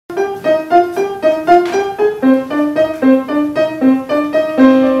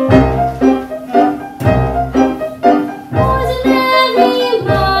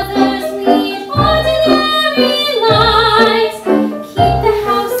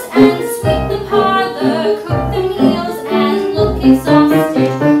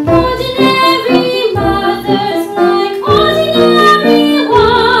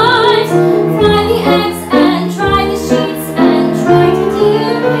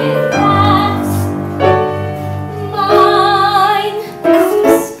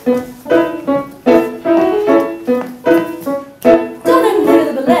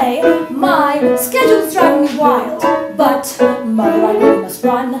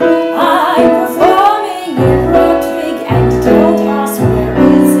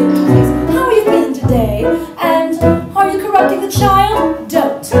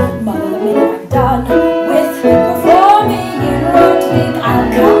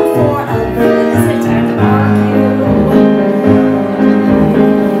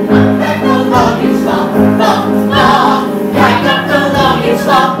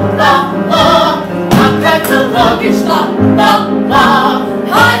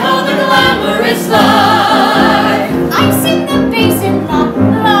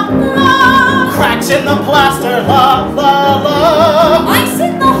in the plaster, la, la, la. Ice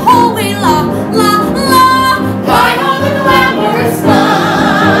in the hallway, la, la, la. Hi ho, the glamorous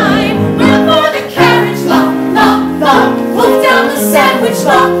life. Run for the carriage, la, la, la. Wolf down the sandwich,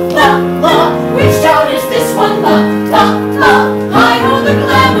 la, la, la. Which town is this one, la, la, la. Hi ho, the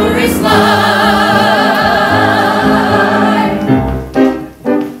glamorous life.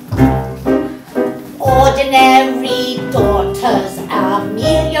 Ordinary daughters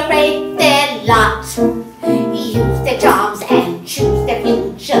ameliorate their lot. Use their charms and choose their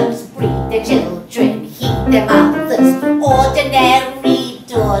futures. Breed their children, heed their mothers. Ordinary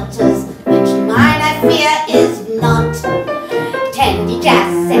daughters, which mine I fear is not. Tend each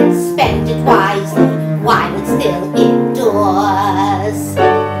asset, spend it wisely, while it's still indoors.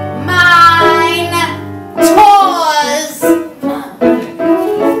 Mine tours.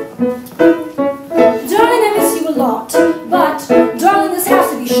 Darling, I miss you a lot, but darling, this has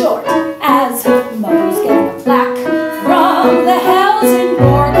to be short, as Mother's getting a plaque from the Housing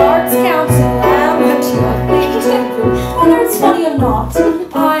Board Arts Council. Amateur. Whether it's funny or not,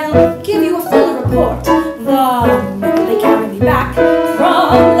 I'll give you a full report the minute they carry me back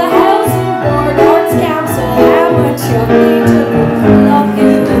from the Housing Board Arts Council. Amateur. Love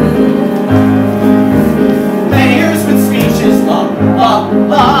you. Mayors with speeches, la, la,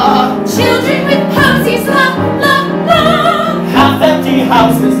 la. Children with posies, la, la, la. Half-empty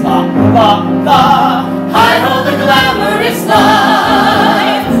houses, la, la, la. Hi ho, the glamorous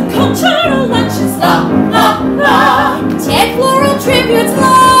life. Cultural lunches, la, la, la. Dead floral tributes,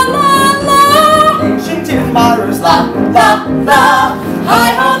 la, la, la. Ancient admirers, La, la, la. Hi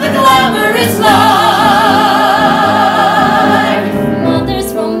ho, the glamorous life. Mother's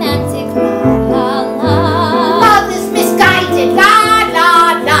romantic, la, la, la. Mother's misguided, la, la,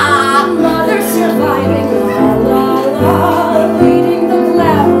 la. Mother's surviving, la, la, la, leading the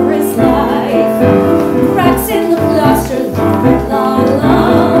glamorous life. Cracks in the plaster, la, la, la.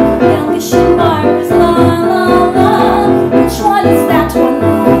 Youngish admirers, la, la, la. Which one is that one,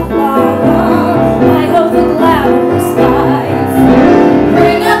 la, la, la? I hope the glamorous life.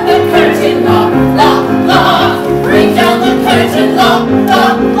 Bring up the curtain, la, la, la. Bring down the curtain, la, la,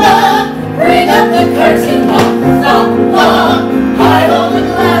 la. Bring up the curtain,